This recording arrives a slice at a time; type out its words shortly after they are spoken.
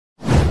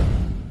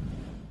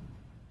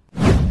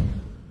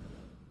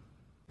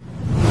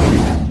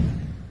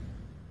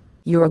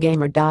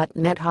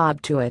Eurogamer.net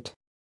Hobbe to it.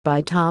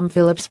 By Tom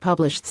Phillips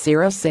Published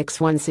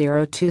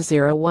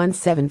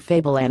 06102017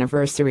 Fable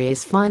Anniversary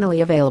is finally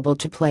available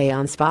to play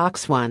on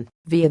Xbox One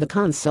via the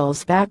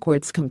console's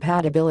backwards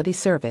compatibility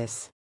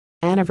service.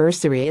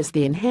 Anniversary is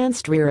the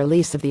enhanced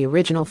re-release of the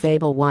original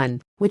Fable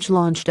 1, which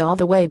launched all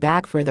the way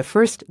back for the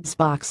first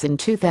Xbox in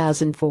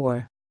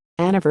 2004.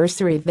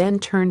 Anniversary then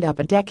turned up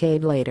a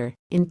decade later,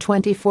 in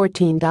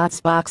 2014.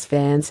 Xbox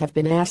fans have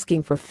been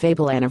asking for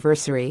Fable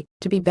Anniversary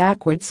to be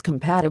backwards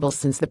compatible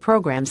since the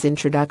program's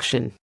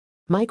introduction.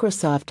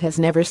 Microsoft has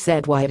never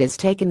said why it has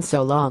taken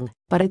so long,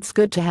 but it's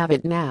good to have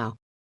it now.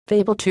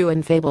 Fable 2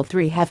 and Fable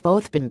 3 have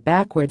both been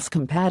backwards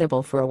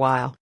compatible for a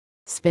while.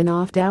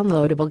 Spin-off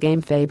downloadable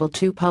game Fable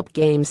 2 Pub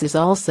Games is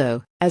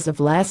also, as of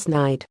last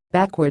night,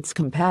 backwards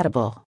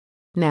compatible.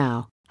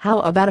 Now, how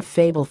about a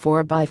Fable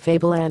 4 by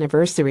Fable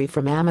Anniversary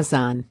from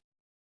Amazon?